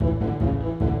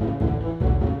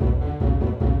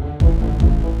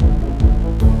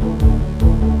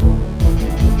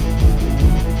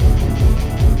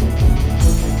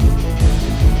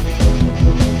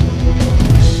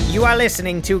are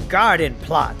listening to Garden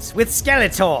Plots with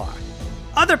Skeletor.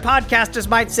 Other podcasters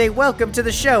might say welcome to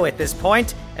the show at this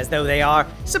point, as though they are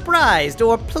surprised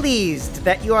or pleased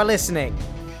that you are listening.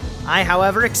 I,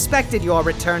 however, expected your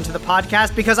return to the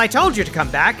podcast because I told you to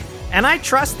come back, and I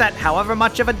trust that however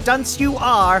much of a dunce you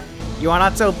are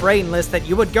not so brainless that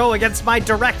you would go against my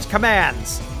direct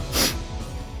commands.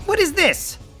 What is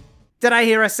this? Did I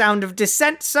hear a sound of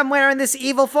dissent somewhere in this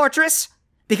evil fortress?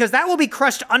 Because that will be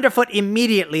crushed underfoot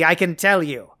immediately, I can tell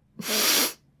you.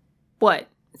 What?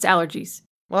 It's allergies.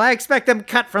 Well, I expect them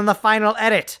cut from the final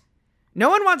edit. No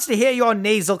one wants to hear your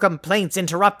nasal complaints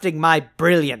interrupting my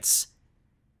brilliance.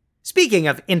 Speaking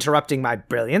of interrupting my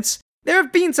brilliance, there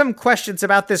have been some questions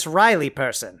about this Riley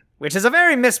person, which is a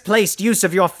very misplaced use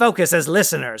of your focus as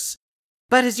listeners.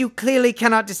 But as you clearly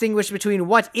cannot distinguish between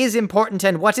what is important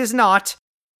and what is not,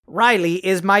 Riley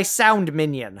is my sound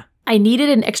minion. I needed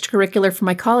an extracurricular for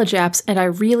my college apps, and I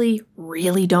really,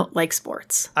 really don't like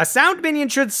sports. A sound minion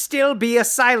should still be a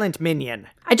silent minion.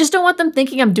 I just don't want them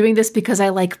thinking I'm doing this because I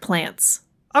like plants.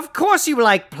 Of course you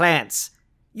like plants.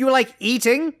 You like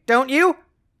eating, don't you?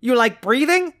 You like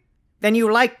breathing? Then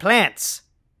you like plants.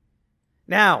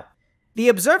 Now, the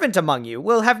observant among you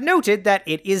will have noted that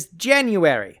it is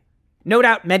January. No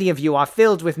doubt many of you are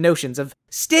filled with notions of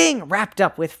staying wrapped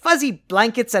up with fuzzy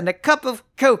blankets and a cup of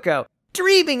cocoa,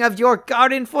 dreaming of your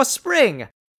garden for spring.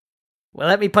 Well,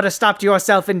 let me put a stop to your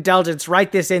self-indulgence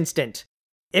right this instant.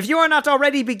 If you are not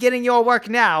already beginning your work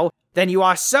now, then you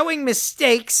are sowing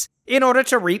mistakes in order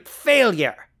to reap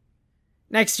failure.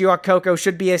 Next to your cocoa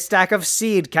should be a stack of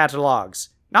seed catalogs.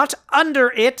 Not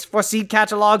under it, for seed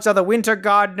catalogs are the winter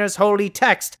gardener's holy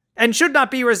text, and should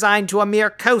not be resigned to a mere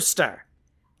coaster.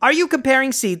 Are you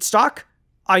comparing seed stock?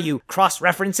 Are you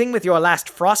cross-referencing with your last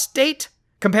frost date?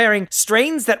 Comparing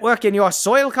strains that work in your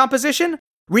soil composition?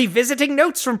 Revisiting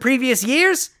notes from previous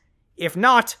years? If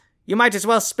not, you might as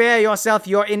well spare yourself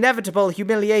your inevitable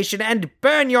humiliation and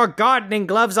burn your gardening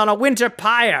gloves on a winter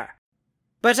pyre.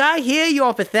 But I hear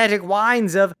your pathetic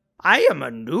whines of, I am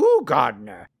a new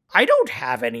gardener. I don't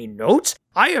have any notes.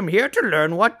 I am here to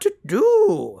learn what to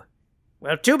do.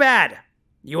 Well, too bad.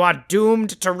 You are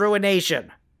doomed to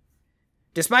ruination.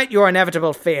 Despite your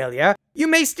inevitable failure, you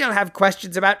may still have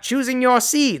questions about choosing your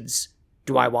seeds.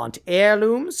 Do I want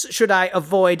heirlooms? Should I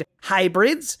avoid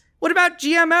hybrids? What about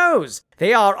GMOs?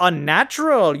 They are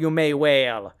unnatural, you may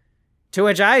wail. To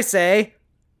which I say,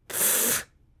 pfft,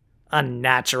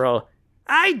 unnatural.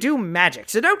 I do magic,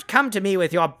 so don't come to me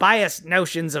with your biased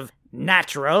notions of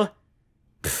natural.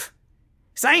 Pfft.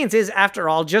 Science is, after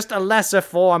all, just a lesser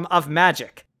form of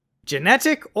magic.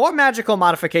 Genetic or magical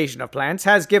modification of plants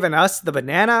has given us the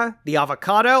banana, the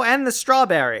avocado, and the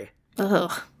strawberry.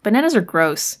 Ugh, bananas are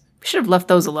gross. We should have left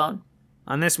those alone.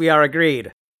 On this we are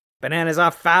agreed. Bananas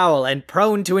are foul and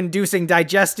prone to inducing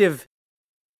digestive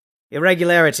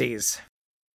irregularities.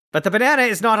 But the banana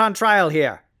is not on trial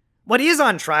here. What is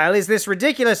on trial is this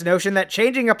ridiculous notion that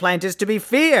changing a plant is to be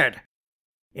feared.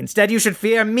 Instead, you should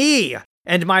fear me,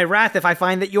 and my wrath if I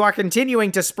find that you are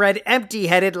continuing to spread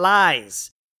empty-headed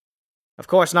lies. Of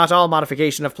course, not all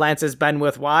modification of plants has been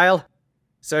worthwhile.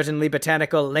 Certainly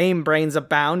botanical lame brains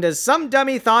abound, as some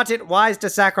dummy thought it wise to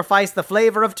sacrifice the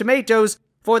flavor of tomatoes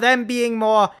for them being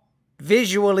more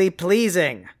visually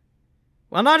pleasing.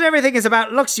 Well, not everything is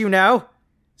about looks, you know.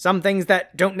 Some things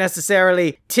that don't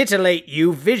necessarily titillate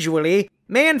you visually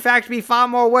may in fact be far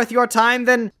more worth your time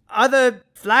than other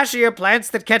flashier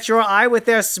plants that catch your eye with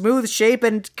their smooth shape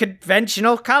and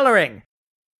conventional coloring.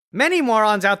 Many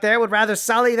morons out there would rather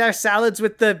sully their salads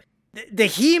with the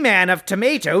He-Man of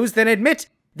tomatoes than admit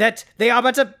that they are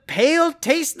but a pale,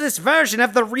 tasteless version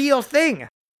of the real thing.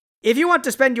 If you want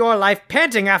to spend your life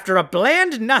panting after a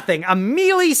bland nothing, a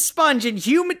mealy sponge in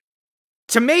human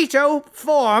tomato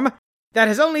form that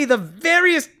has only the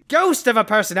veriest ghost of a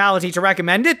personality to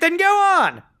recommend it, then go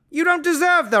on. You don't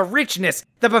deserve the richness,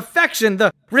 the perfection,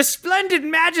 the resplendent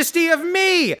majesty of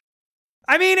me.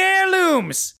 I mean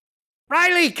heirlooms.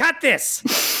 Riley, cut this!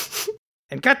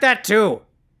 And cut that too.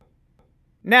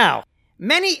 Now,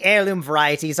 many heirloom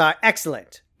varieties are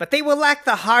excellent, but they will lack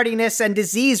the hardiness and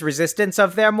disease resistance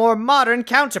of their more modern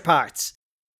counterparts.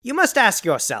 You must ask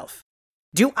yourself,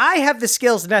 do I have the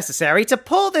skills necessary to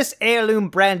pull this heirloom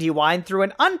brandy wine through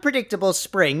an unpredictable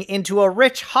spring into a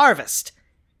rich harvest?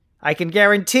 I can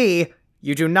guarantee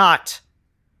you do not.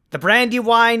 The brandy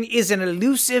wine is an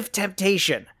elusive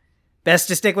temptation. Best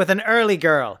to stick with an early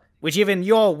girl, which even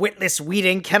your witless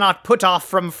weeding cannot put off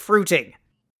from fruiting.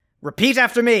 Repeat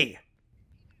after me.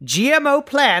 GMO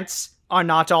plants are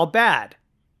not all bad.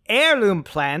 Heirloom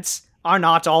plants are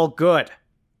not all good.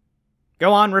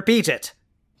 Go on, repeat it.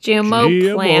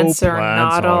 GMO plants are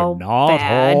not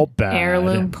all bad.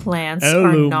 Heirloom plants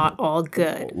are not all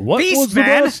good. What Beast was the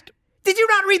Man? best? Did you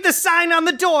not read the sign on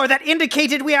the door that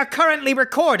indicated we are currently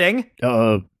recording?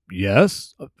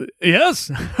 Yes.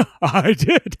 Yes, I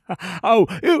did.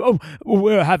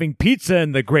 We're having pizza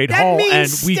in the Great That Hall,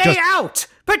 means and we stay just... out!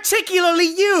 Particularly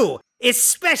you!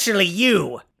 Especially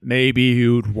you! Maybe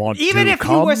you'd want Even to if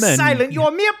come you were and... silent,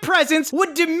 your mere presence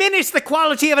would diminish the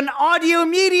quality of an audio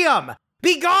medium!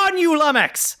 Begone, you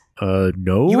lummox!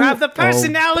 No. You have the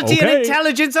personality and okay.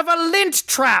 intelligence of a lint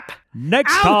trap!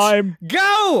 Next Out! time.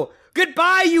 Go!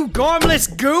 Goodbye, you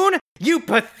gormless goon! You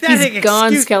pathetic He's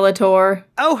gone, Skeletor.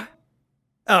 Oh.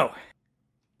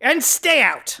 And stay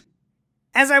out!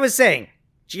 As I was saying,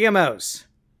 GMOs.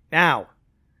 Now,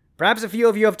 perhaps a few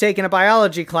of you have taken a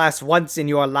biology class once in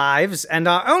your lives and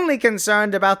are only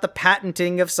concerned about the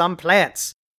patenting of some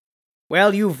plants.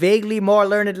 Well, you vaguely more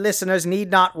learned listeners need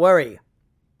not worry.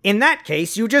 In that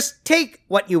case, you just take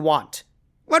what you want.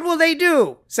 What will they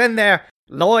do? Send their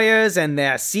lawyers and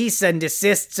their cease and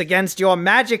desists against your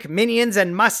magic minions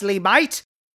and muscly might?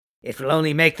 It will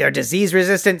only make their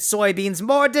disease-resistant soybeans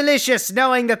more delicious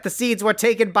knowing that the seeds were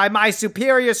taken by my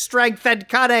superior strength and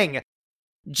cunning.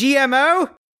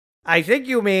 GMO? I think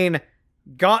you mean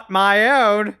got my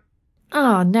own.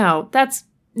 Oh, no.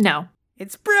 No.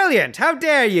 It's brilliant. How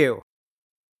dare you?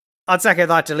 On second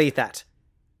thought, delete that.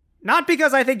 Not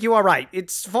because I think you are right.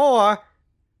 It's for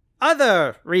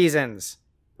other reasons.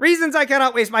 Reasons I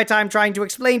cannot waste my time trying to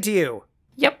explain to you.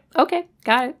 Yep. Okay.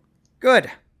 Got it.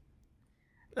 Good.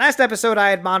 Last episode,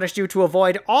 I admonished you to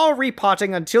avoid all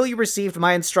repotting until you received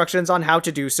my instructions on how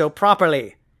to do so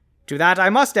properly. To that,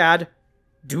 I must add,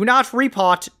 do not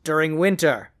repot during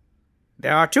winter.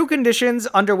 There are 2 conditions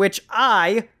under which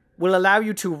I will allow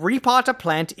you to repot a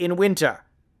plant in winter.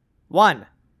 1.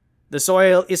 The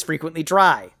soil is frequently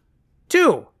dry.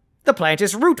 2. The plant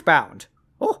is root-bound.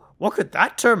 Oh, what could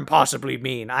that term possibly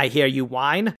mean, I hear you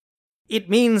whine? It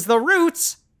means the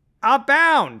roots are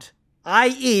bound,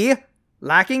 i.e.,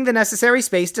 lacking the necessary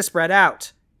space to spread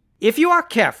out. If you are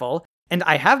careful, and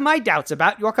I have my doubts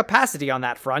about your capacity on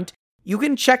that front, you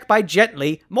can check by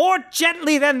gently, more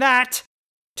gently than that,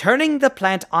 turning the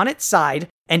plant on its side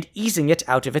and easing it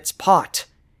out of its pot.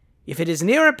 If it is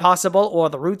near impossible or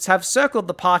the roots have circled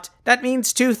the pot, that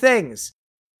means 2 things.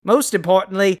 Most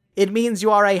importantly, it means you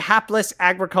are a hapless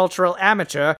agricultural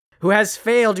amateur who has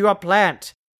failed your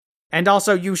plant. And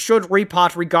also, you should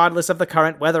repot regardless of the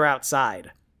current weather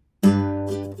outside.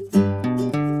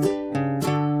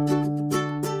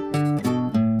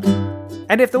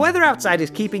 And if the weather outside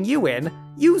is keeping you in,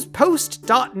 use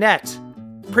Post.net.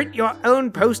 Print your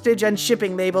own postage and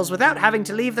shipping labels without having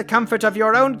to leave the comfort of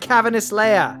your own cavernous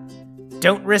lair.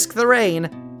 Don't risk the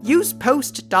rain. Use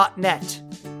Post.net.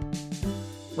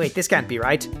 Wait, this can't be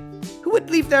right. Who would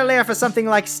leave their lair for something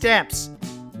like stamps?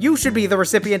 You should be the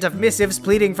recipient of missives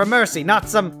pleading for mercy, not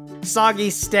some soggy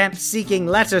stamp-seeking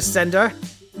letter sender.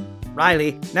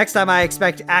 Riley, next time I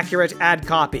expect accurate ad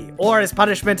copy, or as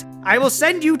punishment, I will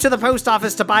send you to the post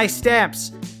office to buy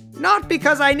stamps. Not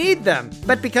because I need them,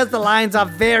 but because the lines are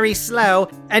very slow,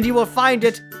 and you will find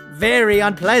it very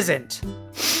unpleasant.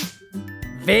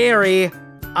 Very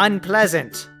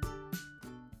unpleasant.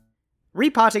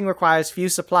 Repotting requires few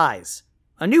supplies.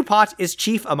 A new pot is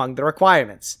chief among the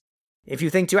requirements. If you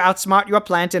think to outsmart your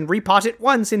plant and repot it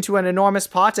once into an enormous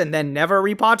pot and then never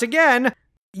repot again,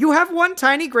 you have 1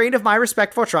 tiny grain of my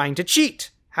respect for trying to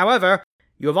cheat. However,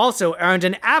 you have also earned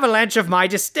an avalanche of my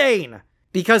disdain.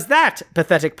 Because that,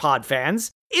 pathetic pod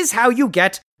fans, is how you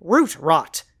get root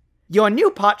rot. Your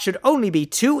new pot should only be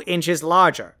 2 inches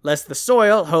larger, lest the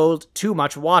soil hold too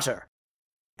much water.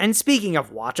 And speaking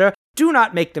of water, do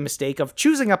not make the mistake of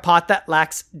choosing a pot that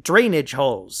lacks drainage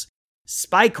holes.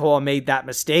 Spikehor made that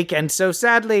mistake, and so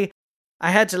sadly,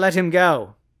 I had to let him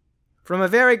go. From a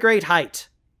very great height.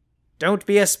 Don't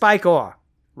be a Spikehor.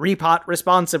 Repot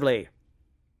responsibly.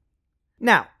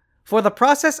 Now, for the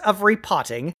process of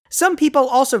repotting, some people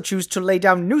also choose to lay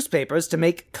down newspapers to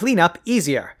make cleanup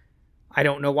easier. I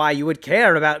don't know why you would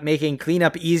care about making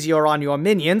cleanup easier on your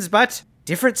minions, but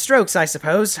different strokes, I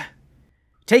suppose.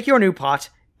 Take your new pot,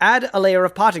 add a layer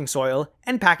of potting soil,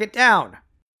 and pack it down.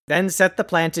 Then set the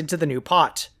plant into the new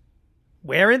pot.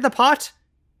 Where in the pot?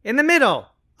 In the middle,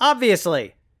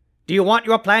 obviously. Do you want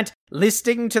your plant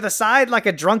listing to the side like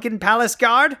a drunken palace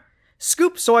guard?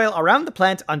 Scoop soil around the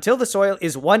plant until the soil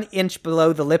is 1 inch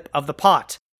below the lip of the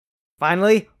pot.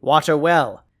 Finally, water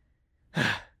well.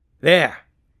 There.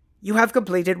 You have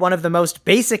completed one of the most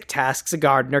basic tasks a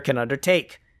gardener can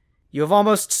undertake. You have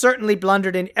almost certainly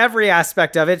blundered in every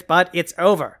aspect of it, but it's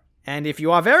over. And if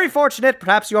you are very fortunate,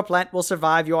 perhaps your plant will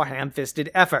survive your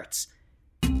ham-fisted efforts.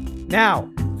 Now,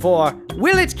 for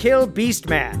Will It Kill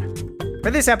Beastman? For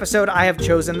this episode, I have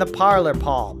chosen the Parlor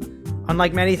Palm.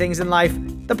 Unlike many things in life,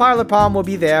 the Parlor Palm will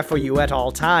be there for you at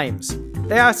all times.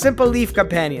 They are simple leaf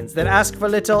companions that ask for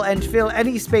little and fill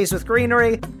any space with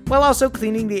greenery, while also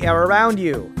cleaning the air around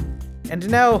you. And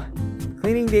no,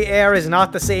 cleaning the air is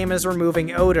not the same as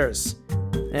removing odors.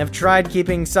 I have tried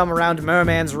keeping some around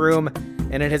Merman's room,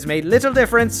 and it has made little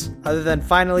difference other than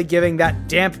finally giving that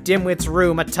damp dimwit's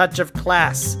room a touch of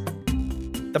class.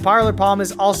 The Parlor Palm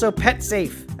is also pet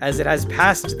safe, as it has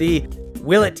passed the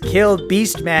Will It Kill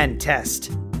Beastman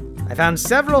test. I found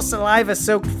several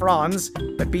saliva-soaked fronds,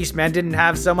 but Beastman didn't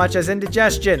have so much as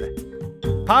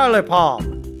indigestion. Parlor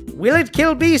Palm, will it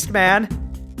kill Beastman?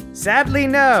 Sadly,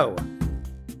 no.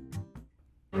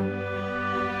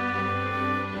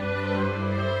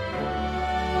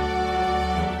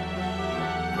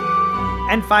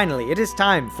 And finally, it is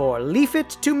time for Leaf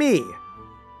It to Me.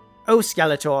 O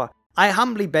Skeletor, I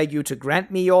humbly beg you to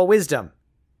grant me your wisdom.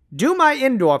 Do my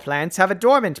indoor plants have a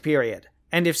dormant period?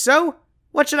 And if so,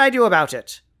 what should I do about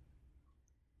it?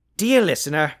 Dear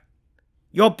listener,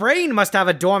 your brain must have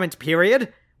a dormant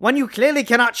period, one you clearly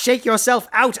cannot shake yourself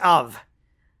out of.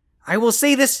 I will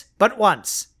say this but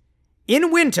once.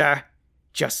 In winter,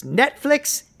 just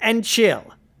Netflix and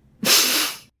chill.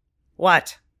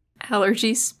 What?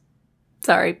 Allergies.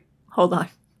 Sorry, hold on.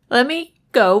 Let me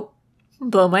go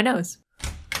blow my nose.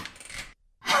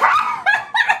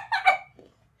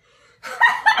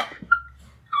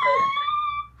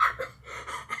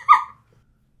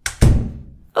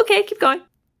 Okay, keep going.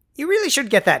 You really should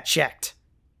get that checked.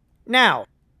 Now,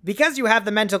 because you have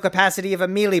the mental capacity of a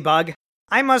mealybug,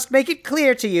 I must make it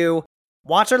clear to you,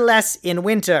 water less in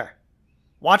winter.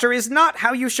 Water is not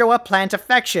how you show a plant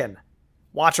affection.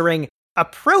 Watering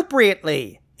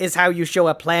appropriately is how you show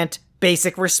a plant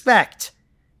basic respect.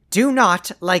 Do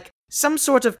not, like some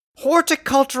sort of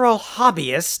horticultural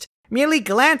hobbyist, merely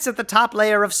glance at the top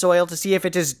layer of soil to see if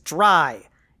it is dry.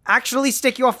 Actually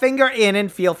stick your finger in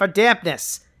and feel for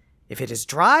dampness. If it is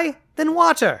dry, then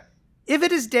water. If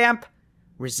it is damp,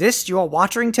 resist your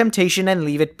watering temptation and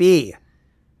leave it be.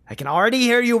 I can already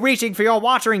hear you reaching for your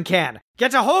watering can.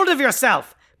 Get a hold of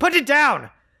yourself! Put it down!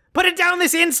 Put it down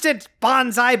this instant,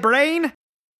 bonsai brain!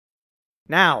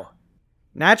 Now,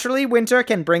 naturally winter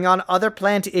can bring on other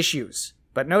plant issues,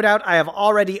 but no doubt I have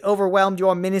already overwhelmed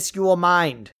your minuscule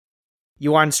mind.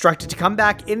 You are instructed to come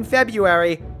back in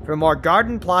February for more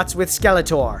garden plots with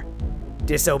Skeletor.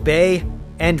 Disobey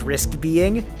and risk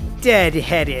being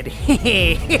dead-headed.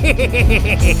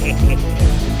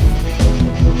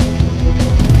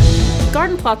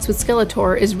 Garden Plots with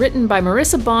Skeletor is written by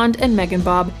Marissa Bond and Megan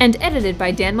Bob and edited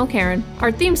by Dan Mulcairn.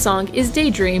 Our theme song is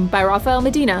Daydream by Rafael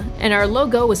Medina, and our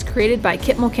logo was created by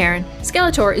Kit Mulcairn.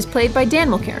 Skeletor is played by Dan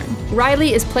Mulcairn.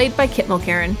 Riley is played by Kit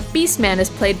Mulcairn. Beastman is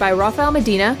played by Rafael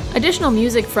Medina. Additional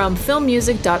music from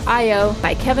filmmusic.io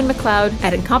by Kevin MacLeod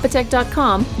at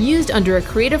Incompetech.com, used under a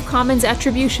Creative Commons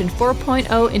Attribution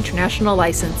 4.0 international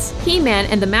license. He-Man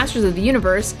and the Masters of the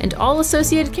Universe and all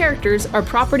associated characters are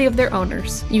property of their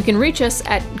owners. You can reach us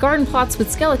at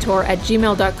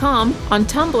gardenplotswithskeletor@gmail.com, on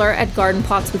Tumblr at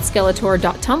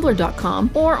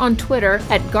gardenplotswithskeletor.tumblr.com, or on Twitter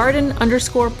at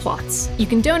garden_plots. You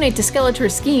can donate to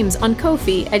Skeletor Schemes on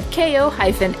Ko-fi at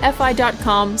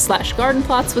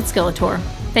ko-fi.com/gardenplotswithskeletor.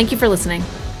 Thank you for listening.